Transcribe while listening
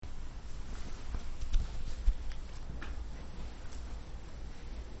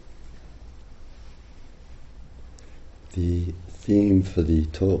The theme for the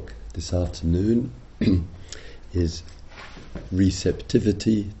talk this afternoon is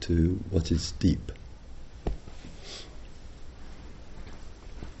receptivity to what is deep.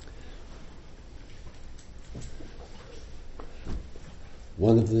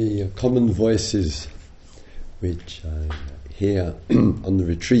 One of the common voices which I hear on the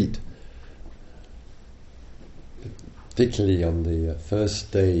retreat, particularly on the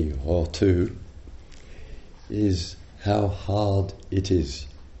first day or two, is how hard it is.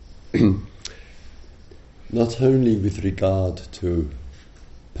 Not only with regard to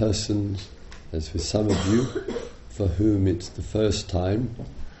persons, as with some of you, for whom it's the first time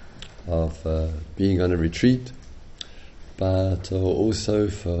of being on a retreat, but also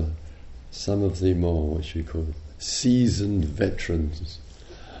for some of the more, what should we call it, seasoned veterans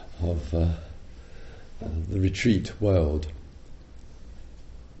of the retreat world.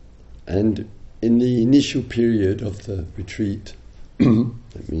 And in the initial period of the retreat,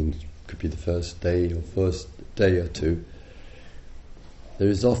 that means it could be the first day or two, there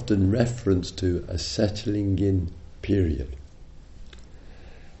is often reference to a settling in period.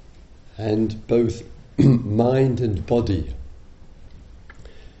 And both mind and body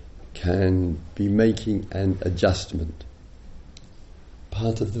can be making an adjustment.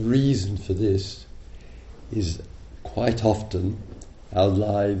 Part of the reason for this is quite often our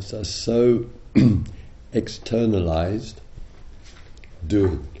lives are so externalized,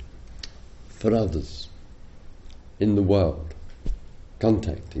 doing for others in the world,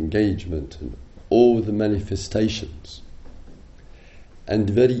 contact, engagement, and all the manifestations. And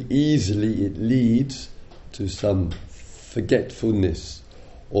very easily it leads to some forgetfulness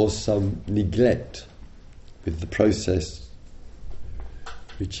or some neglect with the process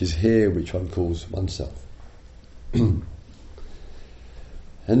which is here, which one calls oneself. And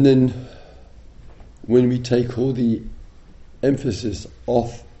then when we take all the emphasis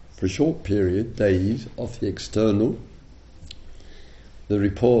off for a short period, days, off the external, the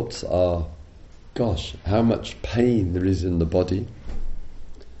reports are, gosh, how much pain there is in the body.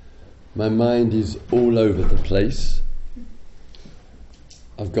 My mind is all over the place.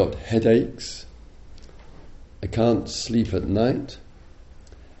 I've got headaches. I can't sleep at night.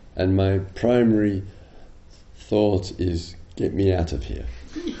 And my primary thought is, get me out of here.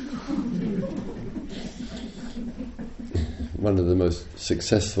 One of the most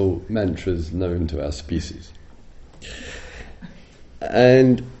successful mantras known to our species.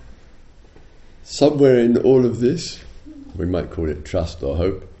 And somewhere in all of this, we might call it trust or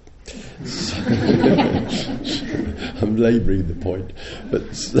hope. I'm labouring the point, but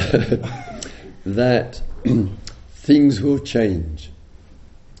that things will change.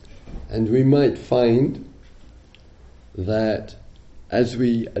 And we might find that as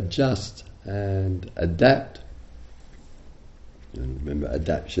we adjust and adapt, and remember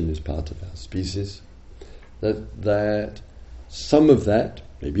adaptation is part of our species, that some of that,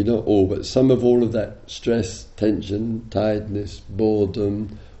 maybe not all, but some of all of that stress, tension, tiredness,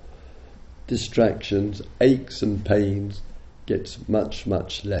 boredom, distractions, aches and pains gets much,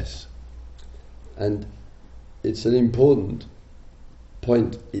 much less. And it's an important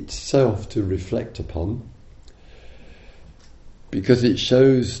point itself to reflect upon, because it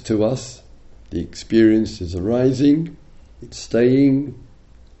shows to us the experience is arising, it's staying,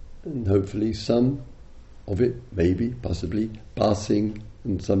 and hopefully some of it, maybe, possibly, passing,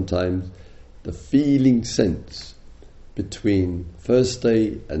 and sometimes the feeling sense between first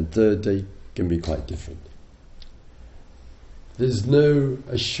day and third day can be quite different. There's no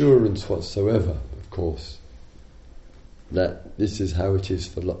assurance whatsoever, of course, that this is how it is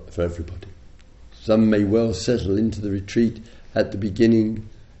for everybody. Some may well settle into the retreat at the beginning,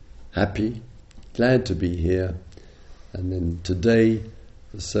 happy, glad to be here, and then today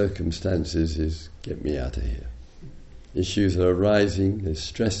the circumstances is, get me out of here. Issues are arising, there's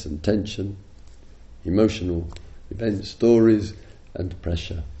stress and tension, emotional events, stories, and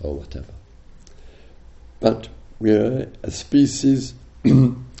pressure, or whatever. But we're a species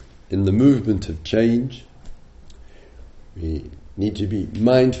in the movement of change. We need to be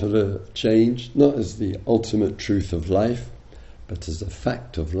mindful of change, not as the ultimate truth of life, but as a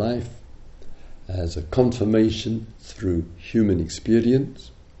fact of life, as a confirmation through human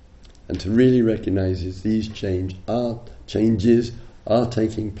experience, and to really recognise these changes are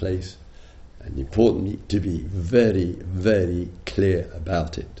taking place, and importantly to be very, very clear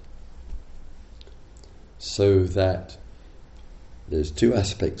about it. So that there's two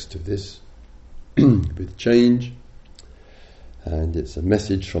aspects to this with change, and it's a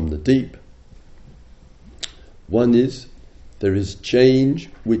message from the deep. One is there is change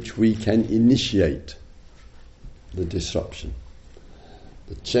which we can initiate. the disruption,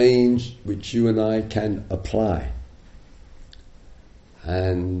 the change which you and I can apply.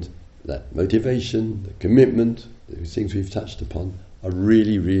 And that motivation, the commitment, those things we've touched upon are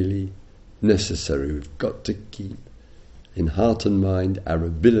really, really necessary. We've got to keep in heart and mind our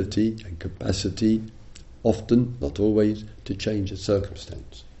ability and capacity, often, not always, to change a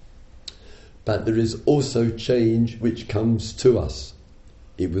circumstance. But there is also change which comes to us.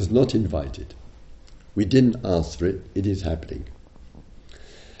 It was not invited. We didn't ask for it, it is happening.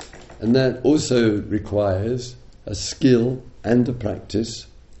 And that also requires a skill and a practice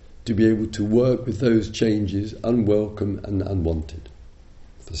to be able to work with those changes, unwelcome and unwanted.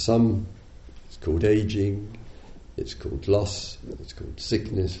 For some, it's called aging, it's called loss, it's called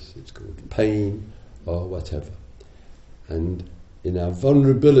sickness, it's called pain, or whatever. And in our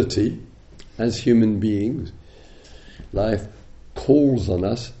vulnerability as human beings, life calls on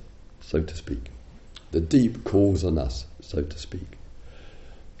us, so to speak. The deep calls on us, so to speak,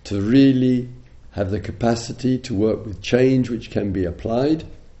 to really have the capacity to work with change which can be applied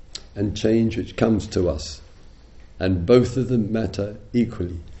and change which comes to us. And both of them matter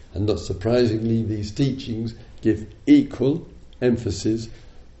equally. And not surprisingly, these teachings give equal emphasis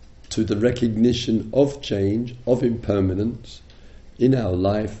to the recognition of change, of impermanence in our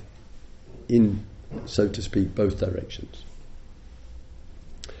life, in, so to speak, both directions.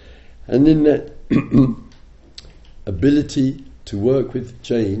 And in that ability to work with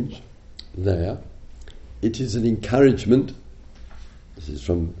change there, it is an encouragement, this is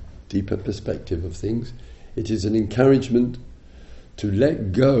from deeper perspective of things, it is an encouragement to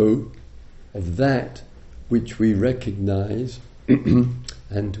let go of that which we recognize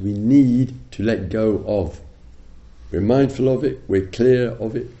and we need to let go of. We're mindful of it, we're clear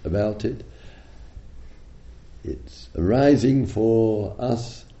of it, about it. It's arising for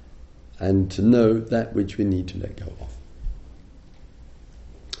us, and to know that which we need to let go of.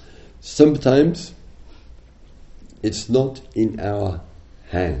 Sometimes it's not in our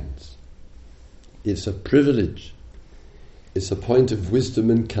hands. It's a privilege. It's a point of wisdom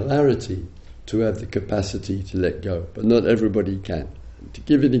and clarity to have the capacity to let go, but not everybody can. To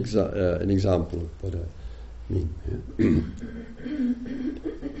give an example of what I mean.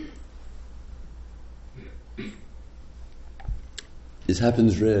 This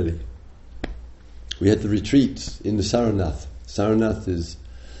happens rarely. We had the retreats in the Saranath. Saranath is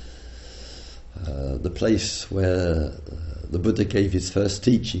the place where the Buddha gave his first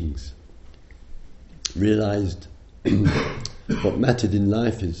teachings. Realized what mattered in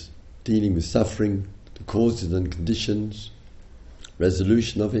life is dealing with suffering, the causes and conditions,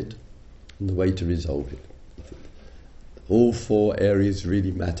 resolution of it, and the way to resolve it. All four areas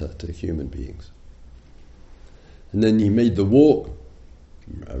really matter to human beings. And then he made the walk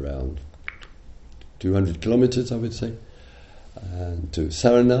around 200 kilometers, I would say, and to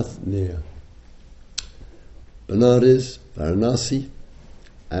Saranath near Benares, Varanasi,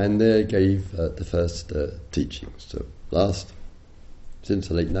 and there gave the first teachings. So since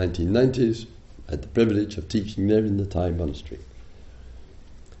the late 1990s, I had the privilege of teaching there in the Thai monastery.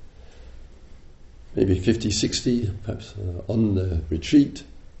 Maybe 50, 60, perhaps on the retreat,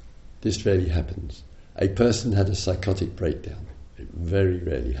 this rarely happens. A person had a psychotic breakdown. It very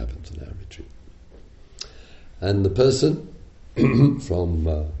rarely happens on our retreat. And the person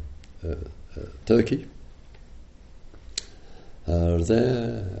from Turkey are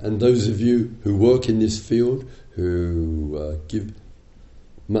there, and those of you who work in this field, who give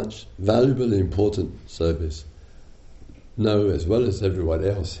much valuable and important service, know as well as everyone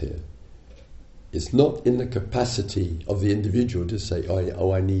else here, it's not in the capacity of the individual to say,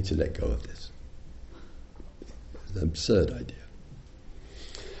 I need to let go of this. It's an absurd idea.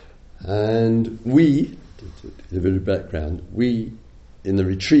 And we, to give a background, we, in the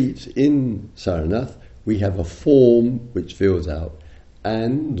retreat in Saranath, we have a form which fills out,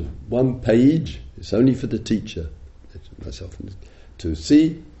 and one page, it's only for the teacher, myself, to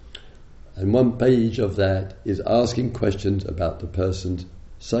see, and one page of that is asking questions about the person's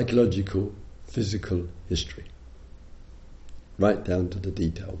psychological, physical history. Right down to the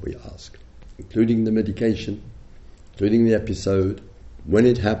detail we ask, including the medication, including the episode, when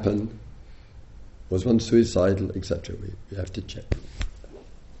it happened, was one suicidal, etc. We have to check.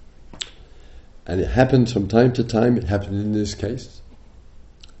 And it happens from time to time. It happened in this case.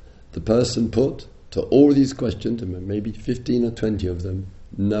 The person put to all these questions, and maybe 15 or 20 of them,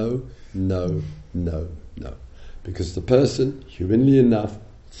 no, no, no, no. Because the person, humanly enough,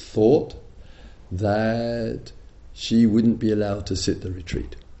 thought that she wouldn't be allowed to sit the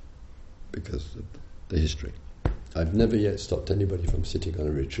retreat because of the history. I've never yet stopped anybody from sitting on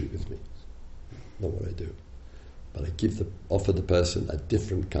a retreat with me. Not what I do. but I offer the person a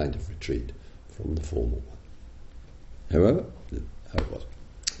different kind of retreat from the formal one. However, how it was.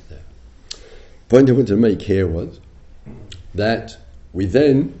 Yeah. The point I wanted to make here was that we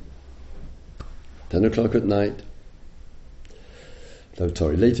then, 10 o'clock at night,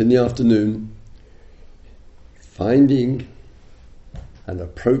 late in the afternoon, finding an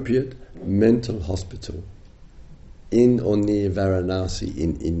appropriate mental hospital in or near Varanasi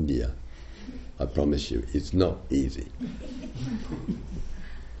in India. I promise you, it's not easy.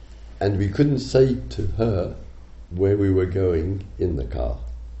 And we couldn't say to her where we were going in the car.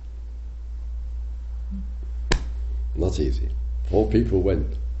 Not easy. 4 people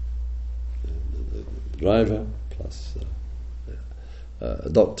went. The driver, plus a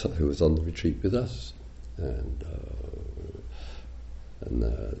doctor who was on the retreat with us, and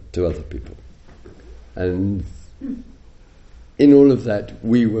 2 other people. And in all of that,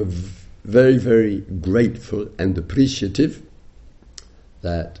 we were very, very grateful and appreciative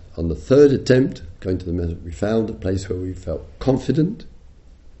that on the 3rd attempt, going to the meditation, we found a place where we felt confident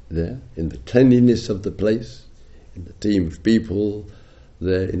there, in the cleanliness of the place, in the team of people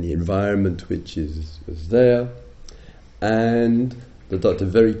there, in the environment which was there, and the doctor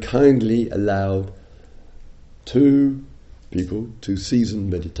very kindly allowed 2 people, 2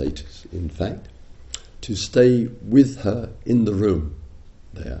 seasoned meditators, in fact, to stay with her in the room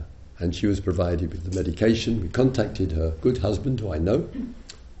there. And she was provided with the medication. We contacted her good husband, who I know,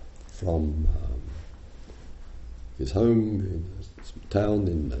 from his home in a town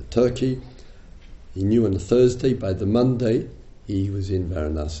in Turkey. He knew on a Thursday, by the Monday, he was in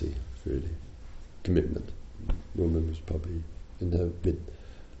Varanasi, really. Commitment. The woman was probably in her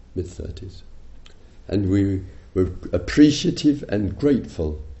mid-30s. And we were appreciative and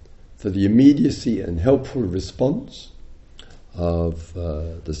grateful for the immediacy and helpful response of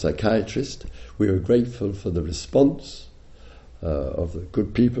the psychiatrist. We were grateful for the response of the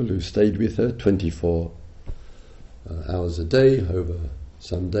good people who stayed with her 24 hours a day over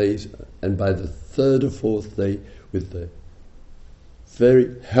some days, and by the 3rd or 4th day, with the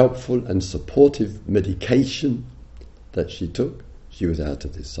very helpful and supportive medication that she took, she was out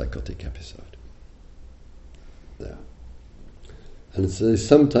of this psychotic episode. There. And so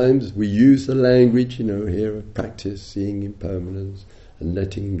sometimes we use the language, here at practice, seeing impermanence and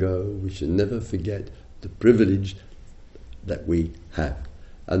letting go. We should never forget the privilege that we have.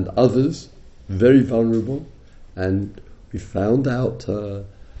 And others, very vulnerable, and we found out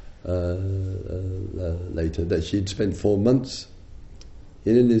later that she'd spent 4 months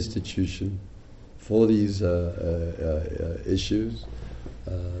in an institution for these issues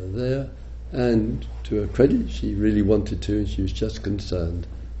there. And to her credit, she really wanted to, and she was just concerned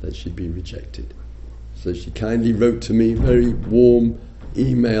that she'd be rejected. So she kindly wrote to me a very warm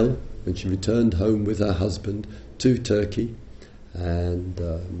email when she returned home with her husband to Turkey, and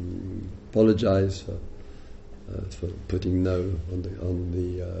apologised for putting no on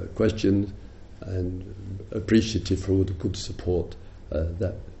the question, and appreciative for all the good support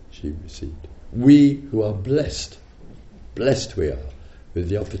that she received. We who are blessed we are, with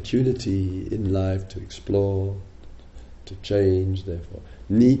the opportunity in life to explore, to change, therefore,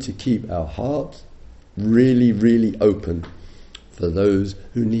 need to keep our hearts really, really open for those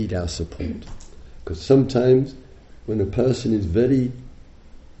who need our support. Because sometimes when a person is very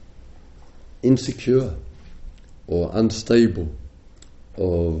insecure or unstable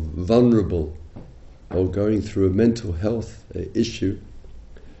or vulnerable or going through a mental health issue,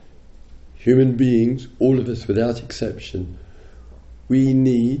 human beings, all of us without exception, we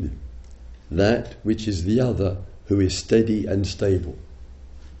need that which is the other, who is steady and stable.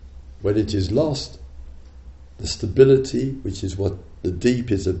 When it is lost, the stability, which is what the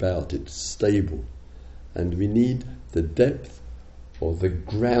deep is about, it's stable. And we need the depth or the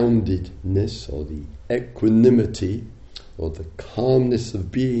groundedness or the equanimity or the calmness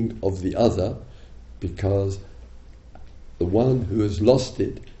of being of the other, because the one who has lost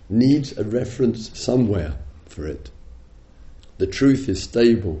it needs a reference somewhere for it. The truth is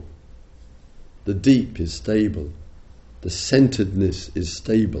stable. The deep is stable. The centeredness is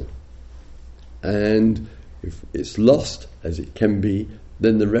stable. And if it's lost, as it can be,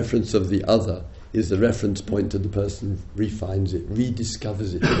 then the reference of the other is the reference point to the person who refines it,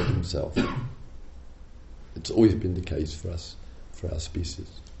 rediscovers it for himself. It's always been the case for us, for our species.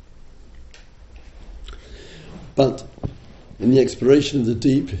 But in the exploration of the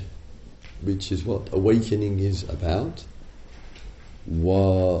deep, which is what awakening is about,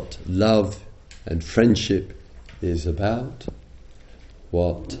 what love and friendship is about,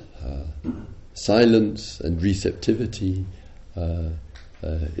 what silence and receptivity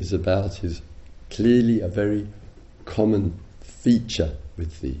is about, is clearly a very common feature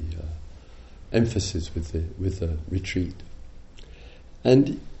with the emphasis with the retreat.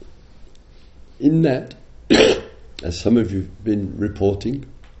 And in that, as some of you have been reporting,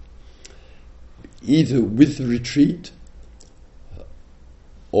 either with the retreat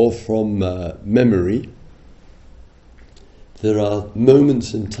or from memory, there are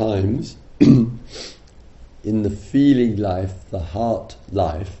moments and times in the feeling life, the heart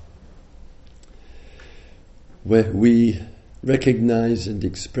life, where we recognize and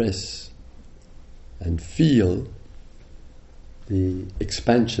express and feel the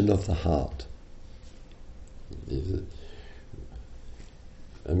expansion of the heart. I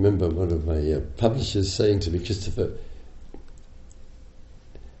remember one of my publishers saying to me, Christopher,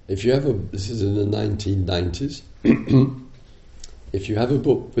 if you have this is in the 1990s, if you have a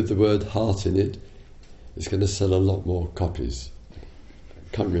book with the word heart in it, it's going to sell a lot more copies.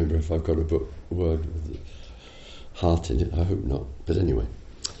 I can't remember if I've got a word with heart in it, I hope not. But anyway,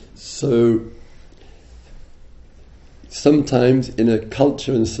 so sometimes in a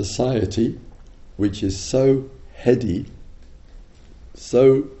culture and society which is so heady,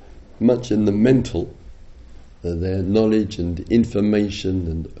 so much in the mental, their knowledge and information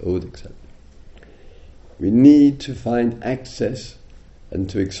and all, etc., we need to find access and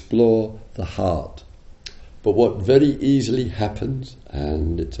to explore the heart. But what very easily happens,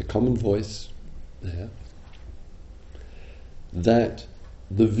 and it's a common voice there, that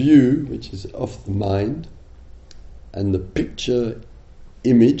the view, which is of the mind, and the picture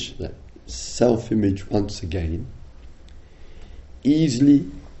image, that self-image once again, easily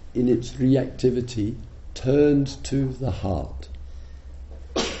in its reactivity turns to the heart.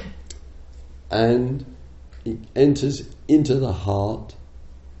 And it enters into the heart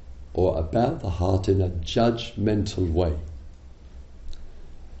or about the heart in a judgmental way.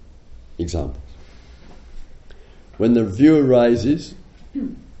 Examples. When the view arises,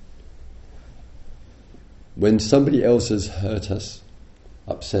 when somebody else has hurt us,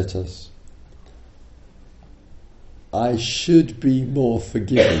 upset us, I should be more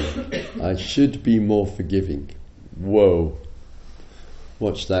forgiving. I should be more forgiving. Whoa.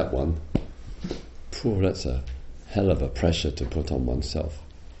 Watch that one. Poor, that's a hell of a pressure to put on oneself.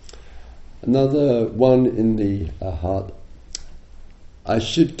 Another one in the heart. I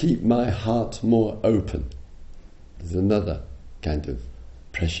should keep my heart more open. There's another kind of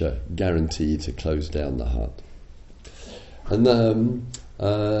pressure guarantee to close down the heart. And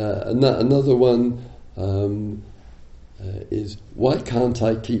another one is, why can't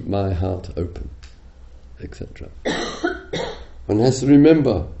I keep my heart open, etc. One has to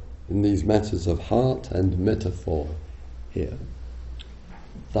remember in these matters of heart and metaphor here,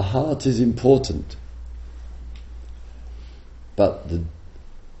 the heart is important, but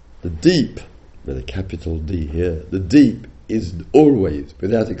the deep, with a capital D here, the deep is always,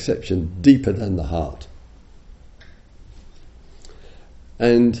 without exception, deeper than the heart.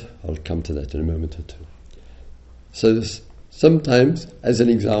 And I'll come to that in a moment or two. So sometimes, as an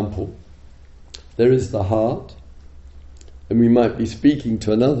example, there is the heart, and we might be speaking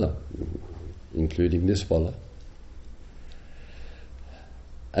to another, including this Walla,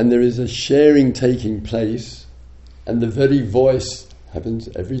 and there is a sharing taking place, and the very voice happens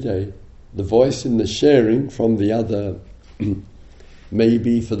every day. The voice in the sharing from the other may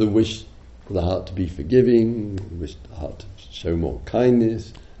be for the wish for the heart to be forgiving, the wish the heart to show more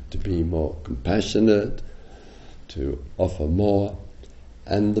kindness, to be more compassionate, to offer more.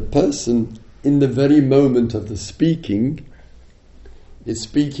 And the person in the very moment of the speaking is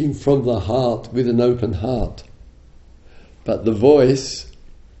speaking from the heart with an open heart. But the voice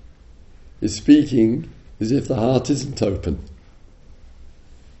is speaking as if the heart isn't open.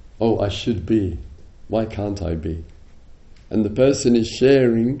 Oh, I should be. Why can't I be? And the person is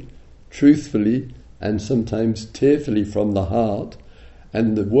sharing truthfully and sometimes tearfully from the heart,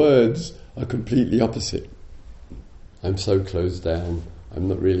 and the words are completely opposite. I'm so closed down, I'm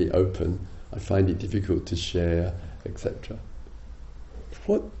not really open, I find it difficult to share, etc.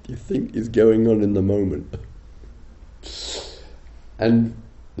 What do you think is going on in the moment? And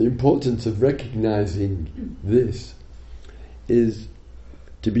the importance of recognizing this is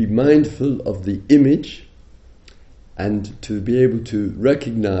to be mindful of the image and to be able to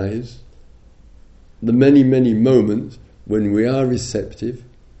recognize the many, many moments when we are receptive,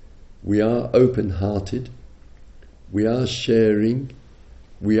 we are open-hearted, we are sharing,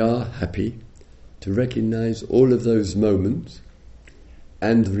 we are happy, to recognize all of those moments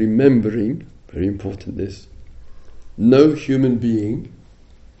and remembering, very important this, no human being,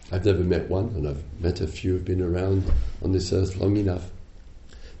 I've never met one, and I've met a few who've been around on this earth long enough,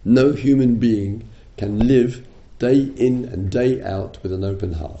 no human being can live day in and day out with an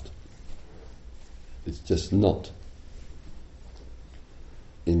open heart. It's just not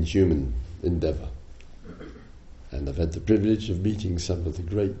in human endeavour. And I've had the privilege of meeting some of the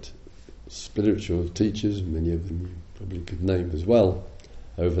great spiritual teachers, many of them you probably could name as well,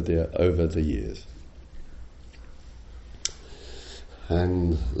 over the years.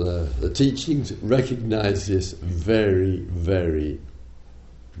 And the teachings recognise this very, very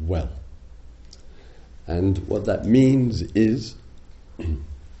well. And what that means is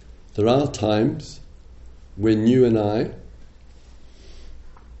there are times when you and I,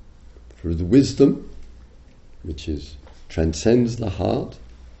 through the wisdom, which transcends the heart,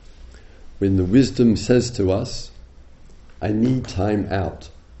 when the wisdom says to us, I need time out,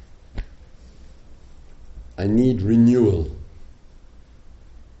 I need renewal,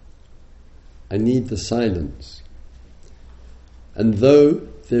 I need the silence. And though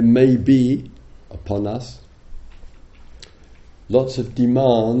there may be upon us lots of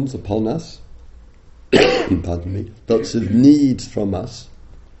demands upon us, pardon me, lots of needs from us,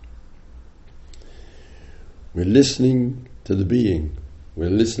 we're listening to the being, we're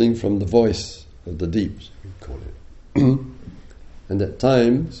listening from the voice of the deeps, we call it. And at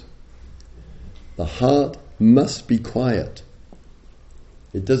times the heart must be quiet.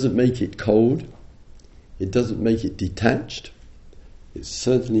 It doesn't make it cold, it doesn't make it detached, it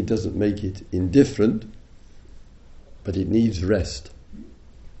certainly doesn't make it indifferent, but it needs rest.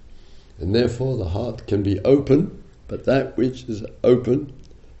 And therefore the heart can be open, but that which is open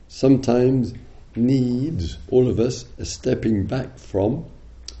sometimes needs, all of us, a stepping back from,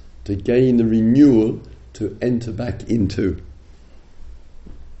 to gain the renewal to enter back into.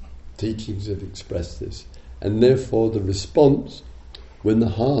 Teachings have expressed this. And therefore the response, when the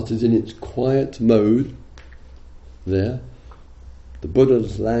heart is in its quiet mode, there, the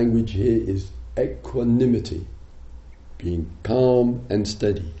Buddha's language here is equanimity, being calm and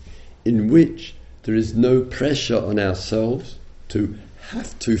steady, in which there is no pressure on ourselves to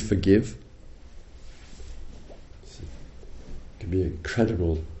have to forgive. It can be an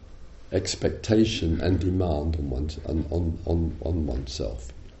incredible expectation and demand on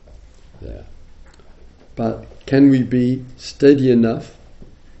oneself there. But can we be steady enough,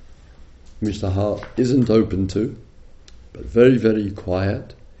 which the heart isn't open to, but very, very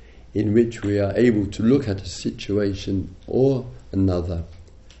quiet, in which we are able to look at a situation or another,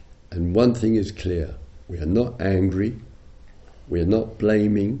 and one thing is clear: we are not angry, we are not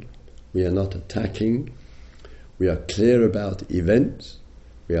blaming, we are not attacking, we are clear about events,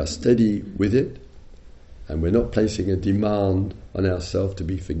 we are steady with it, and we're not placing a demand on ourselves to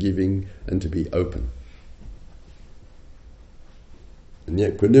be forgiving and to be open. And the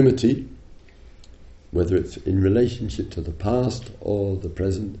equanimity, whether it's in relationship to the past or the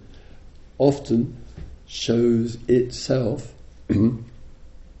present, often shows itself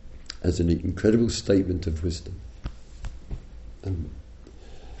as an incredible statement of wisdom. And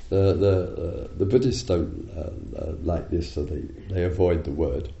the Buddhists don't like this, so they avoid the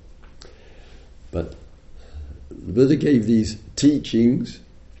word. But the Buddha gave these teachings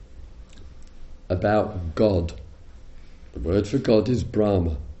about God. The word for God is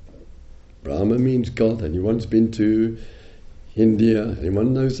Brahma. Brahma means God. Anyone's been to India,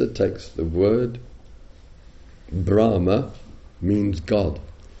 anyone knows the text, the word Brahma means God.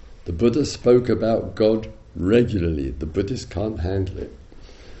 The Buddha spoke about God regularly. The Buddhists can't handle it.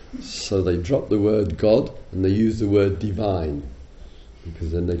 So they drop the word God and they use the word divine,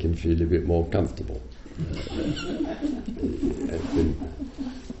 because then they can feel a bit more comfortable. It's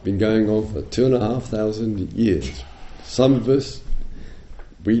been going on for 2,500 years. Some of us,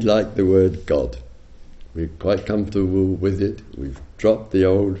 we like the word God. We're quite comfortable with it. We've dropped the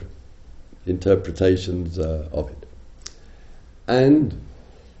old interpretations of it. And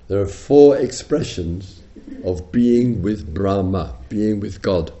there are 4 expressions of being with Brahma, being with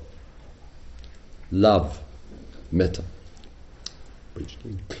God. Love, metta, which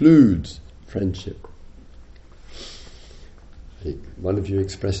includes friendship. One of you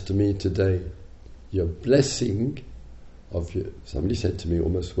expressed to me today, your blessing of your, somebody said to me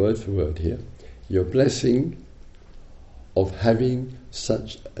almost word for word here, your blessing of having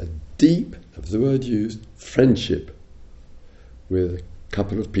such a deep, that was the word used, friendship with a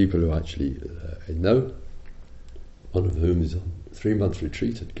couple of people who actually I know, one of whom is on a 3-month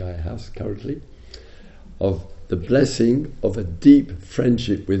retreat at Gaia House currently, of the blessing of a deep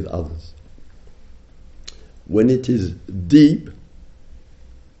friendship with others. When it is deep,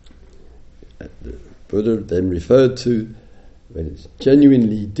 the Buddha then referred to, when it's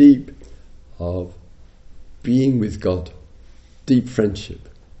genuinely deep, of being with God, deep friendship.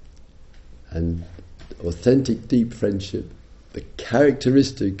 And authentic, deep friendship, the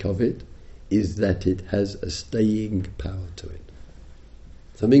characteristic of it is that it has a staying power to it.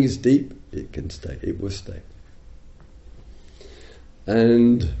 Something is deep, it can stay, it will stay.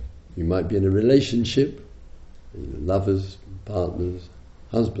 And you might be in a relationship, lovers, partners,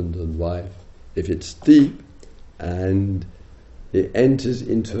 husband and wife. If it's deep and it enters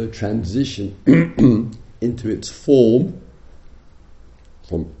into a transition into its form,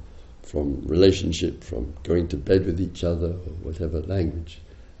 from relationship, from going to bed with each other, or whatever language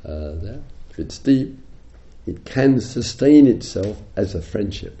there. If it's deep, it can sustain itself as a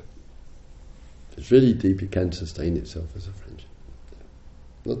friendship. If it's really deep, it can sustain itself as a friendship.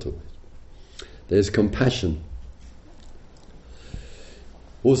 Not always. There's compassion,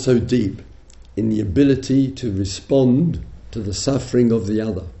 also deep, in the ability to respond to the suffering of the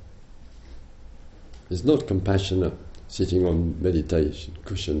other. It's not compassionate sitting on meditation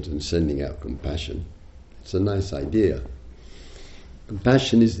cushions and sending out compassion. It's a nice idea.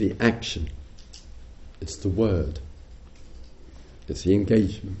 Compassion is the action. It's the word. It's the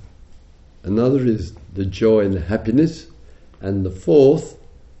engagement. Another is the joy and the happiness. And the fourth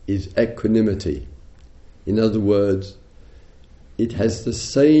is equanimity. In other words, it has the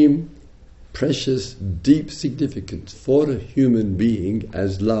same precious, deep significance for a human being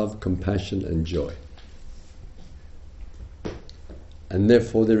as love, compassion and joy. And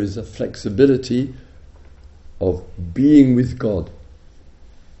therefore there is a flexibility of being with God.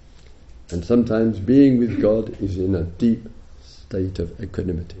 And sometimes being with God is in a deep state of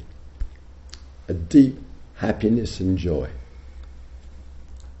equanimity, a deep happiness and joy,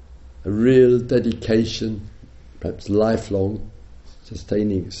 a real dedication, perhaps lifelong,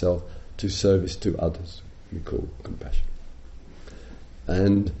 sustaining itself to service to others, we call compassion.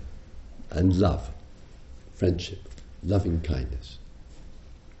 And love, friendship, loving kindness.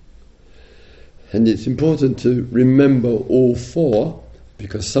 And it's important to remember all four,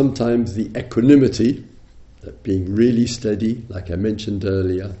 because sometimes the equanimity, that being really steady, like I mentioned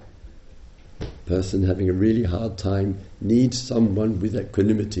earlier, a person having a really hard time needs someone with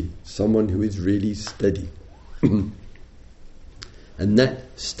equanimity, someone who is really steady. And that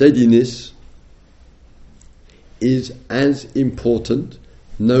steadiness is as important,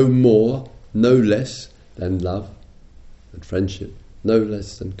 no more, no less than love and friendship, no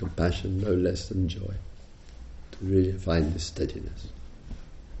less than compassion, no less than joy, to really find this steadiness.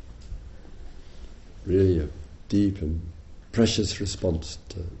 Really a deep and precious response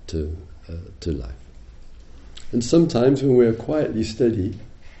to life. And sometimes when we're quietly steady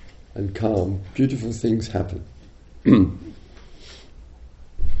and calm, beautiful things happen.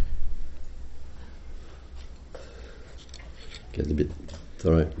 Get a bit, it's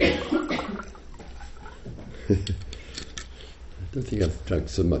all right. I don't think I've drunk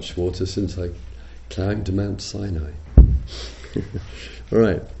so much water since I climbed to Mount Sinai. All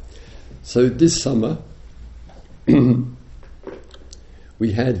right. So this summer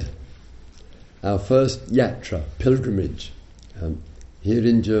we had our first yatra, pilgrimage, here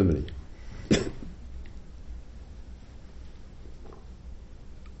in Germany.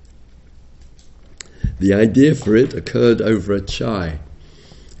 The idea for it occurred over a chai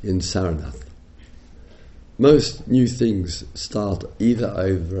in Saranath. Most new things start either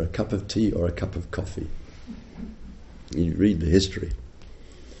over a cup of tea or a cup of coffee. You read the history.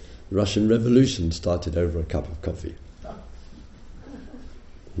 The Russian Revolution started over a cup of coffee.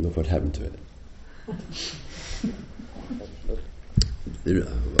 Look what happened to it.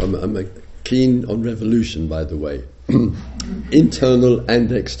 I'm keen on revolution, by the way. Internal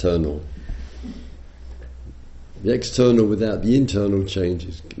and external. The external without the internal change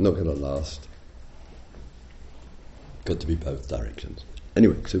is not going to last. Got to be both directions.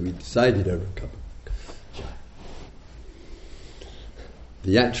 Anyway, so we decided over a cup of chai.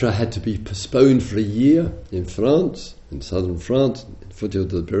 The yatra had to be postponed for a year in France, in southern France, in the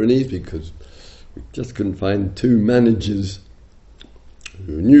foothills of the Pyrenees, because we just couldn't find two managers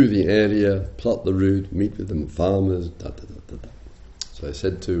who knew the area, plot the route, meet with the farmers, So I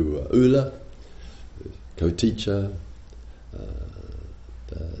said to Ula, co-teacher,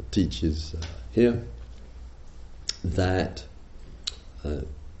 teaches here, that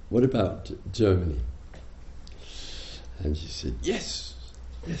what about Germany? And she said, yes,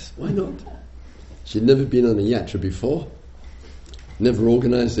 why not? She'd never been on a yatra before, never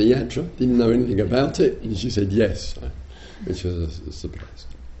organised a yatra, didn't know anything about it, and she said yes, which was a surprise.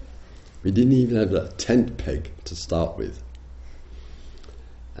 We didn't even have a tent peg to start with.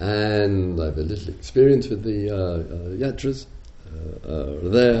 And I have a little experience with the yatras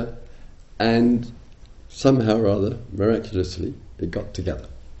there, and somehow or other, miraculously, it got together.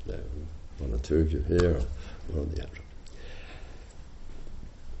 one or two of you here or on the yatra.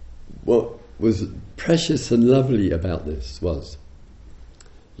 What was precious and lovely about this was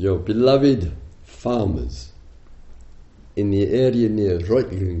your beloved farmers in the area near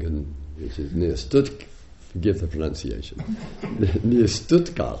Reutlingen, which is near Stuttgart, forgive the pronunciation, near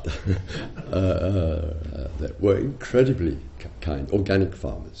Stuttgart, that were incredibly kind, organic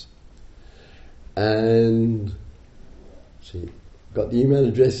farmers. And got the email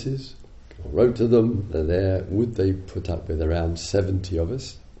addresses, wrote to them, they're there. Would they put up with around 70 of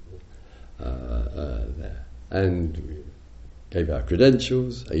us there? And we gave our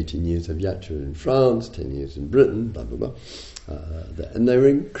credentials, 18 years of yatra in France, 10 years in Britain, blah, blah, blah. And they were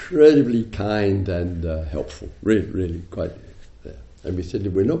incredibly kind and helpful, really quite there. And we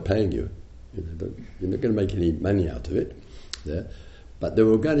said, we're not paying you, you're not going to make any money out of it there. But they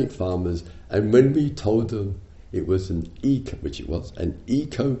were organic farmers, and when we told them it was an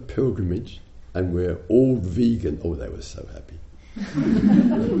eco pilgrimage, and we're all vegan, oh, they were so happy.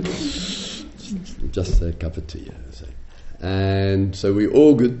 Just a cup of tea, I say. And so we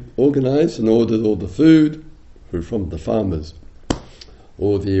organised and ordered all the food from the farmers,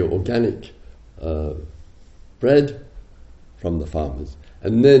 all the organic bread from the farmers,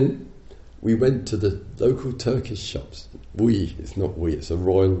 and then we went to the local Turkish shops. It's not it's a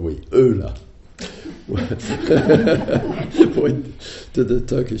royal Ula. Went to the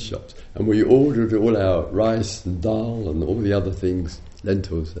Turkish shops, and we ordered all our rice and dal and all the other things,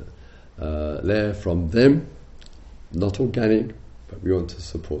 lentils, there from them. Not organic, but we want to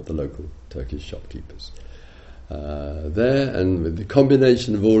support the local Turkish shopkeepers there. And with the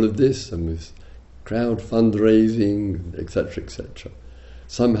combination of all of this and with crowd fundraising, etc.,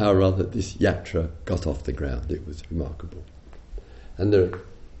 somehow or other this yatra got off the ground. It was remarkable. And there are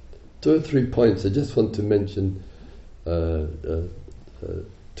 2 or 3 points I just want to mention to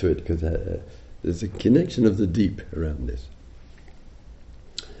it, because there's a connection of the deep around this.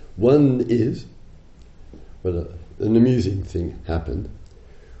 One is, an amusing thing happened.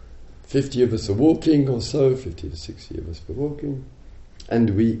 50 of us are walking or so, 50 to 60 of us were walking,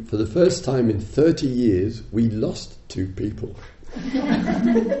 and we, for the first time in 30 years, we lost 2 people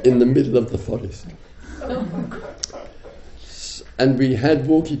in the middle of the forest. And we had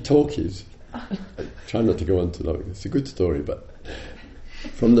walkie-talkies. I try not to go on too long, it's a good story, but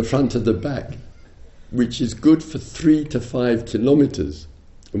from the front to the back, which is good for 3 to 5 kilometres.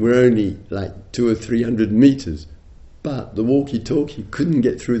 And we're only like 200 or 300 metres. But the walkie-talkie couldn't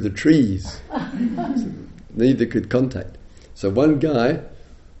get through the trees. So neither could contact. So one guy,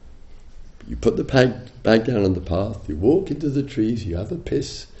 you put the bag down on the path, you walk into the trees, you have a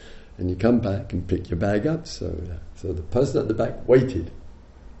piss, and you come back and pick your bag up. So the person at the back waited.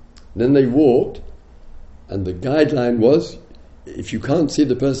 And then they walked, and the guideline was, if you can't see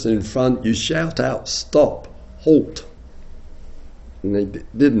the person in front, you shout out, stop, halt. And they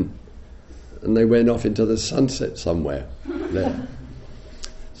didn't. And they went off into the sunset somewhere there.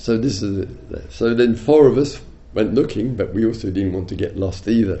 So then 4 of us went looking, but we also didn't want to get lost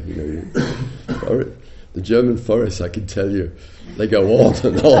either. The German forests, I can tell you, they go on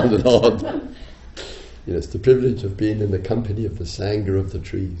and on and on. It's the privilege of being in the company of the Sangha of the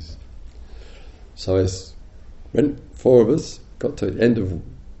trees. So when 4 of us got to the end of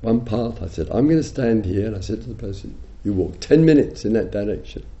one path, I said, I'm going to stand here, and I said to the person, you walk 10 minutes in that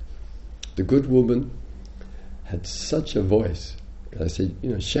direction. The good woman had such a voice. I said,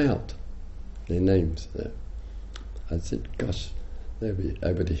 shout their names there. I said, gosh, they'll be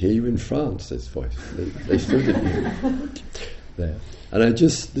able to hear you in France, this voice. They still didn't hear you there. And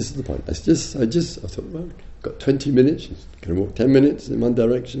this is the point, I thought, well, got 20 minutes, she's going to walk 10 minutes in one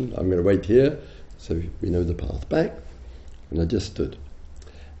direction, I'm going to wait here, so we know the path back. And I just stood.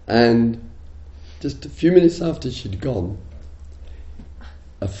 And just a few minutes after she'd gone,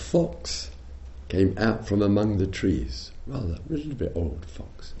 a fox came out from among the trees, rather a little bit old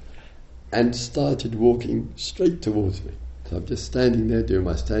fox, and started walking straight towards me. So I'm just standing there doing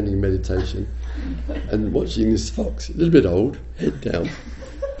my standing meditation and watching this fox, a little bit old, head down,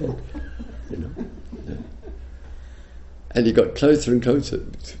 and he got closer and closer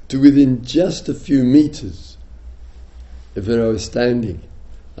to within just a few metres of where I was standing,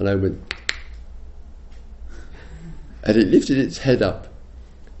 and I went, and it lifted its head up.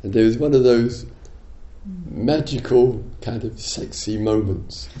 And there was one of those magical kind of sexy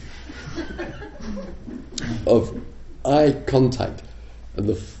moments of eye contact, and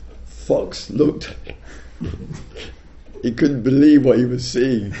the fox looked, he couldn't believe what he was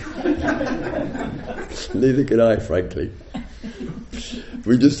seeing. Neither could I, frankly.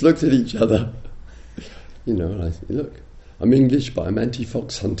 We just looked at each other, and I said, look, I'm English, but I'm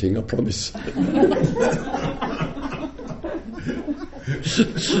anti-fox hunting, I promise. And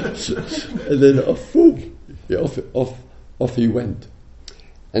then off he went.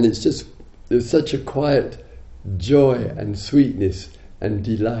 And there's such a quiet joy and sweetness and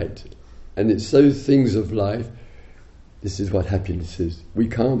delight. And it's those things of life. This is what happiness is. We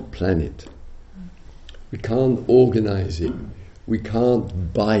can't plan it. We can't organize it. We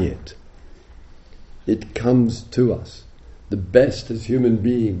can't buy it. It comes to us. The best as human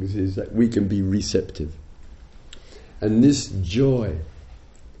beings is that we can be receptive. And this joy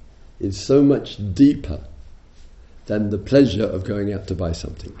is so much deeper than the pleasure of going out to buy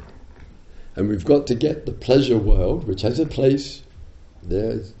something. And we've got to get the pleasure world, which has a place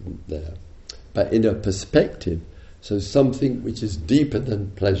there, but in a perspective, so something which is deeper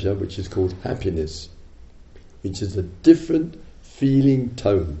than pleasure, which is called happiness, which is a different feeling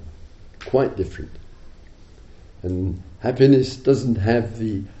tone, quite different. And happiness doesn't have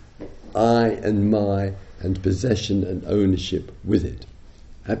the I and my and possession and ownership with it.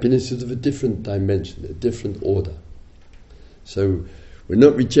 Happiness is of a different dimension, a different order. So we're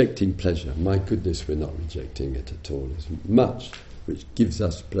not rejecting pleasure. My goodness, we're not rejecting it at all. There's much which gives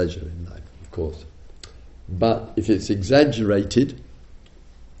us pleasure in life, of course. But if it's exaggerated,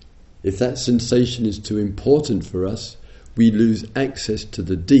 if that sensation is too important for us, we lose access to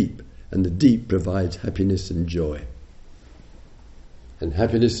the deep, and the deep provides happiness and joy. And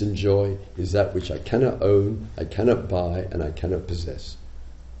happiness and joy is that which I cannot own, I cannot buy, and I cannot possess.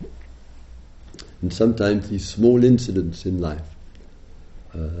 And sometimes these small incidents in life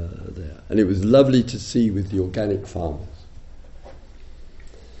there. And it was lovely to see with the organic farmers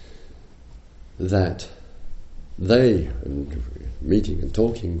that they, and meeting and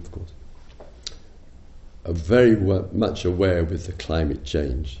talking, of course, are very much aware with the climate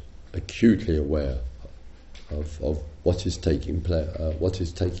change, acutely aware of what is taking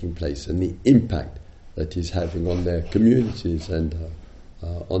place and the impact that is having on their communities and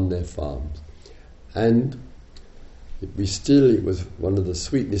on their farms. And it was one of the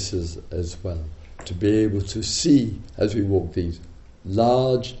sweetnesses as well to be able to see, as we walk these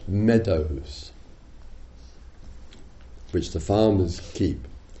large meadows which the farmers keep,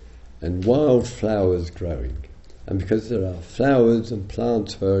 and wild flowers growing. And because there are flowers and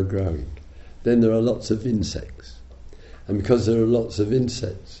plants that are growing, then there are lots of insects. And because there are lots of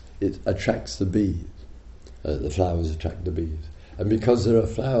insects, it attracts the bees. The flowers attract the bees. And because there are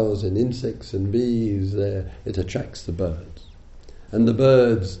flowers and insects and bees there, it attracts the birds. And the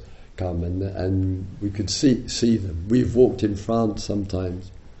birds come and we could see them. We've walked in France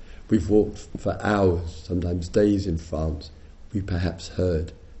sometimes. We've walked for hours, sometimes days in France. We perhaps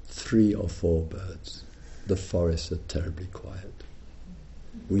heard 3 or 4 birds. The forests are terribly quiet.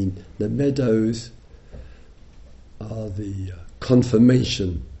 The meadows are the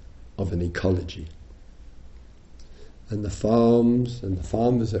confirmation of an ecology. And the farms and the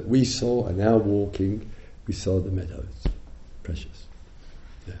farmers that we saw are now walking, we saw the meadows. Precious.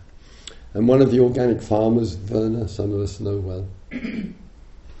 Yeah. And one of the organic farmers, Werner, some of us know well,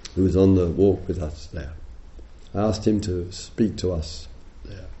 who was on the walk with us there, I asked him to speak to us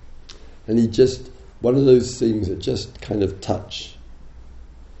there. And one of those things that just kind of touch.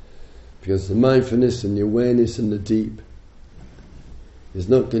 Because the mindfulness and the awareness and the deep is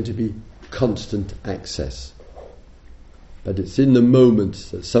not going to be constant access. But it's in the moments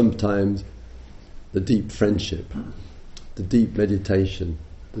that sometimes the deep friendship, the deep meditation,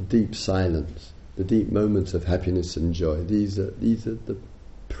 the deep silence, the deep moments of happiness and joy, these are the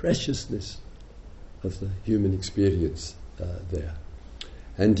preciousness of the human experience there.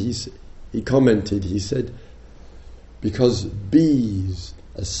 And he commented, he said, because bees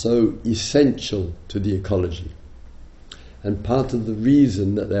are so essential to the ecology, and part of the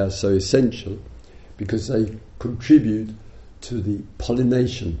reason that they are so essential because they contribute to the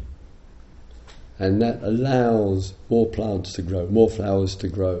pollination, and that allows more plants to grow, more flowers to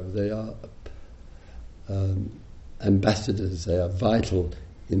grow. They are ambassadors, they are vital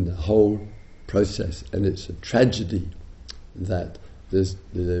in the whole process, and it's a tragedy that there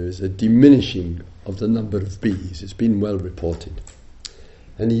is a diminishing of the number of bees. It's been well reported.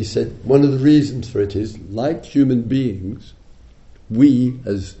 And he said one of the reasons for it is, like human beings, we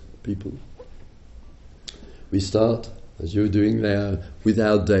as people, we start, as you're doing there, with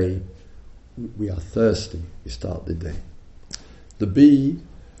our day. We are thirsty, we start the day. The bee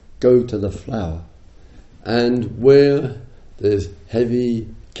go to the flower, and where there's heavy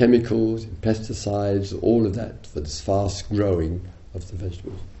chemicals, pesticides, all of that for this fast growing of the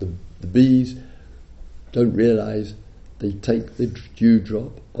vegetables, the bees don't realise they take the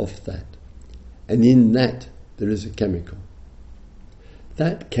dewdrop off that, and in that there is a chemical,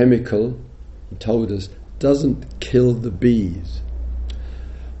 That chemical, he told us, doesn't kill the bees.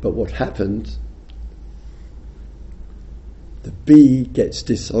 But what happens, the bee gets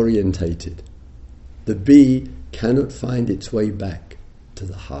disorientated. The bee cannot find its way back to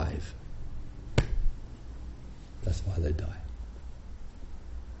the hive. That's why they die.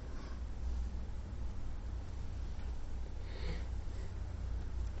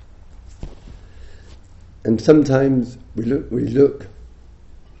 And sometimes we look,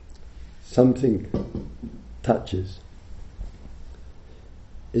 something touches.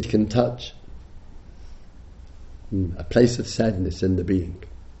 It can touch a place of sadness in the being.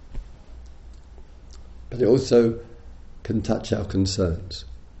 But it also can touch our concerns.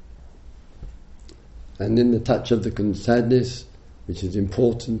 And in the touch of the sadness, which is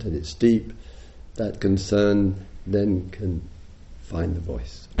important and it's deep, that concern then can find the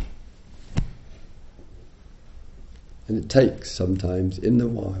voice. And it takes sometimes in the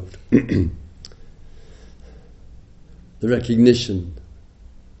wild the recognition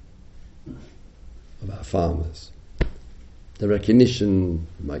of our farmers, the recognition,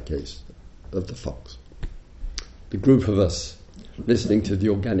 in my case, of the fox. The group of us listening to the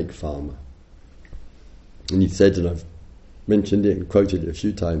organic farmer. And he said, and I've mentioned it and quoted it a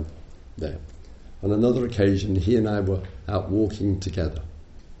few times there, on another occasion he and I were out walking together.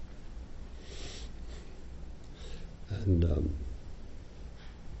 And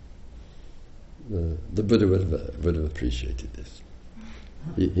the Buddha would have appreciated this.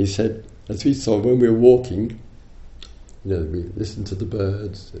 He said, as we saw when we were walking, we listen to the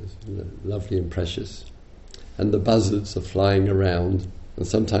birds, it's lovely and precious, and the buzzards are flying around and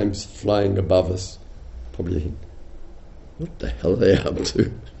sometimes flying above us. Probably think, what the hell are they up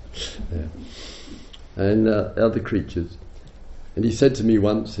to? Yeah. And other creatures. And he said to me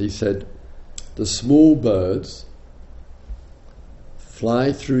once, he said, the small birds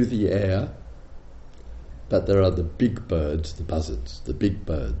fly through the air, but there are the big birds, the buzzards, the big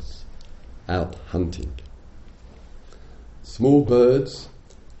birds, out hunting. Small birds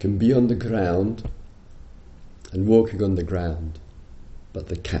can be on the ground and walking on the ground, but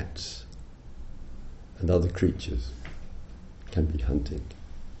the cats and other creatures can be hunting.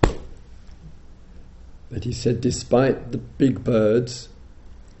 But he said, despite the big birds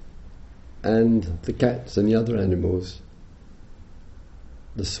and the cats and the other animals,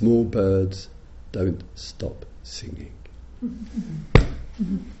 the small birds don't stop singing.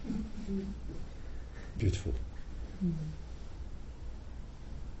 Beautiful.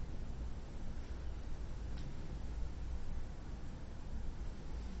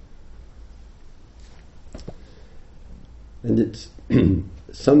 And it's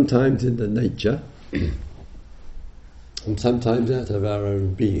sometimes in the nature and sometimes out of our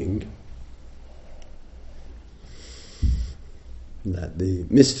own being that the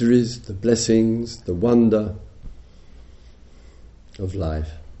mysteries, the blessings, the wonder of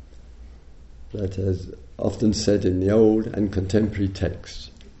life, that is often said in the old and contemporary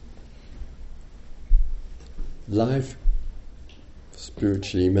texts, life,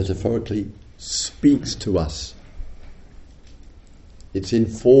 spiritually, metaphorically, speaks to us. It's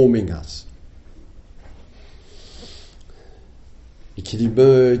informing us. It can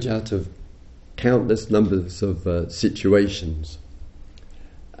emerge out of countless numbers of situations,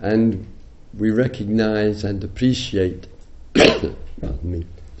 and we recognize and appreciate pardon me,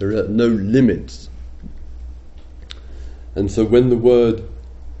 there are no limits. And so when the word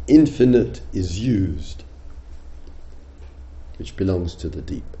infinite is used, which belongs to the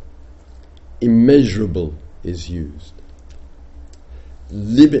deep, immeasurable is used,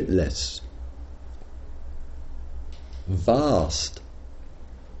 limitless, vast,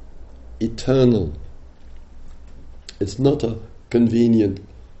 eternal. It's not a convenient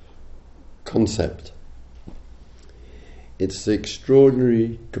concept. It's the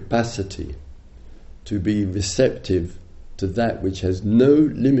extraordinary capacity to be receptive to that which has no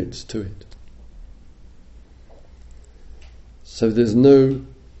limits to it. So there's no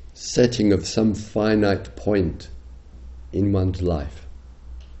setting of some finite point in one's life.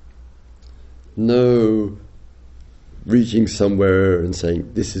 No reaching somewhere and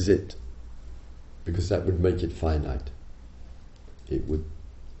saying, this is it, because that would make it finite. It would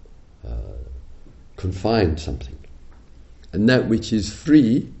confine something. And that which is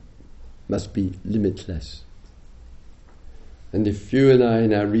free must be limitless. And if you and I,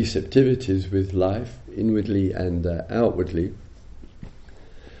 in our receptivities with life, inwardly and outwardly,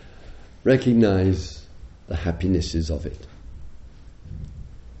 recognize the happinesses of it,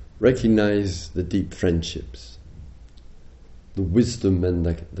 recognize the deep friendships, the wisdom and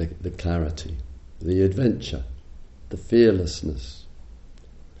the clarity, the adventure, the fearlessness,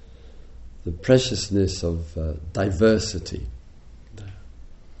 the preciousness of diversity,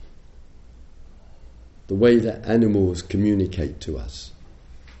 the way that animals communicate to us,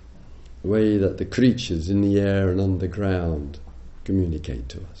 the way that the creatures in the air and on the ground communicate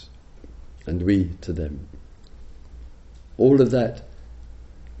to us, and we to them. All of that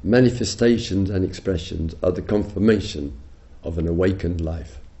manifestations and expressions are the confirmation of an awakened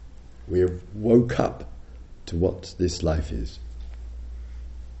life. We have woke up to what this life is.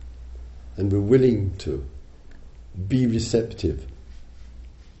 And we're willing to be receptive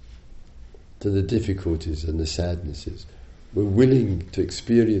to the difficulties and the sadnesses. We're willing to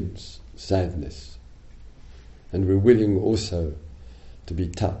experience sadness. And we're willing also to be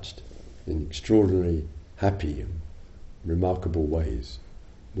touched in extraordinary, happy and remarkable ways.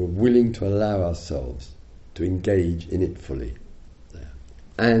 We're willing to allow ourselves to engage in it fully.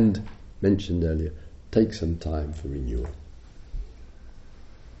 And, mentioned earlier, take some time for renewal.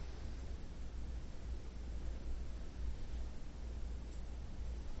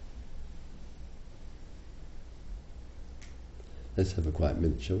 Let's have a quiet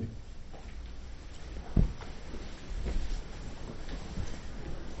minute, shall we?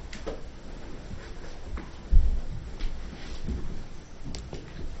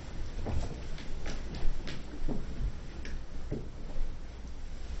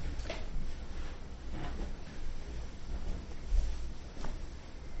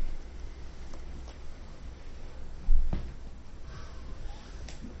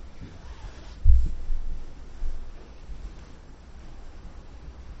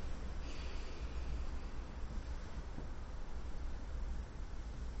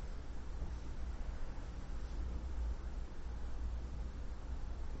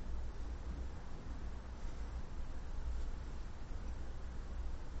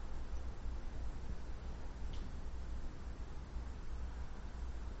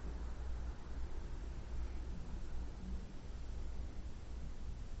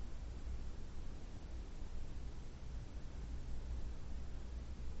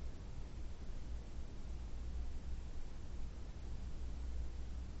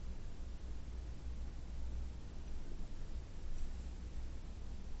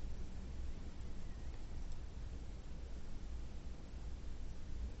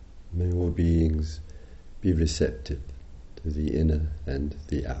 May all beings be receptive to the inner and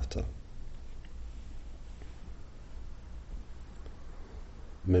the outer.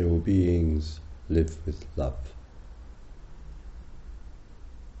 May all beings live with love.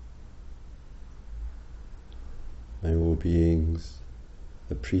 May all beings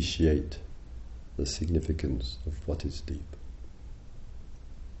appreciate the significance of what is deep.